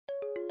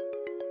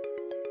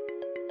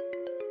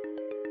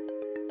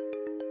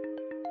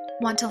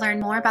Want to learn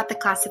more about the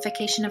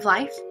classification of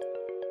life?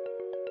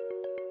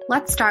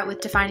 Let's start with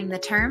defining the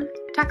term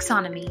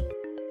taxonomy.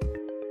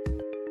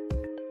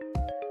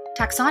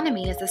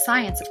 Taxonomy is the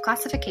science of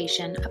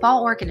classification of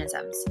all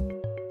organisms.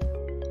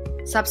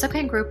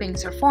 Subsequent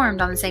groupings are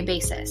formed on the same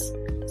basis,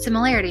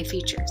 similarity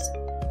features,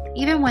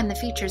 even when the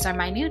features are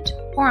minute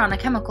or on a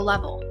chemical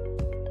level.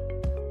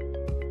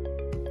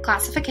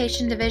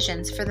 Classification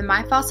divisions for the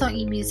myFOSSIL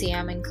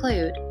eMuseum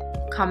include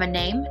common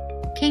name,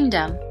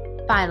 kingdom,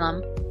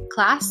 phylum,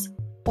 class,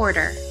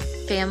 order,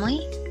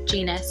 family,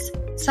 genus,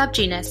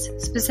 subgenus,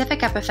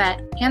 specific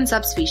epithet, and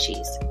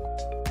subspecies.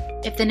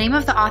 If the name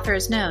of the author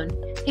is known,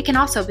 it can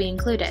also be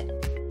included.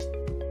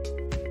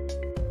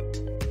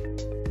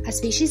 A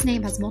species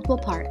name has multiple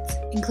parts,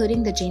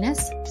 including the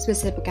genus,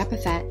 specific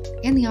epithet,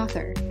 and the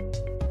author.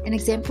 An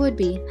example would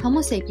be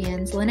Homo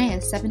sapiens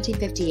Linnaeus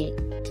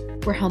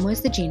 1758, where Homo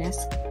is the genus,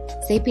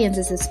 sapiens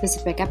is the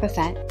specific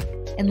epithet,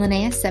 and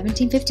Linnaeus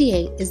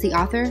 1758 is the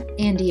author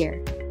and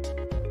year.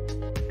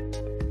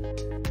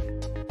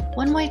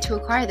 One way to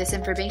acquire this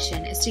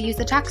information is to use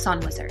the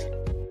taxon wizard.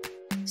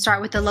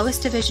 Start with the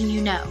lowest division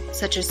you know,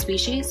 such as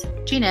species,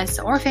 genus,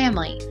 or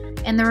family,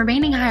 and the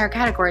remaining higher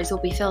categories will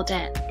be filled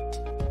in.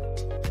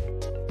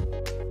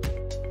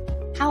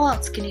 How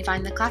else can you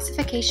find the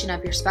classification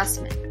of your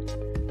specimen?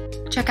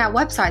 Check out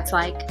websites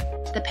like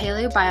the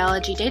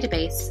Paleobiology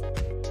Database,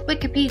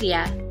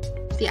 Wikipedia,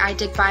 the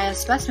iDigBio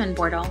Specimen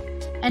Portal,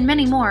 and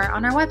many more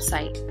on our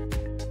website.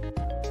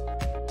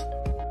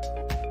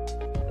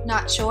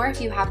 Not sure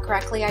if you have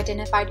correctly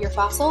identified your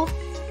fossil?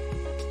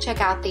 Check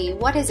out the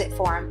What Is It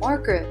forum or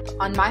group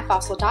on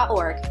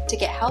myfossil.org to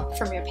get help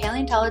from your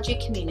paleontology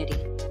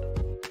community.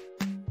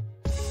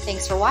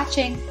 Thanks for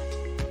watching!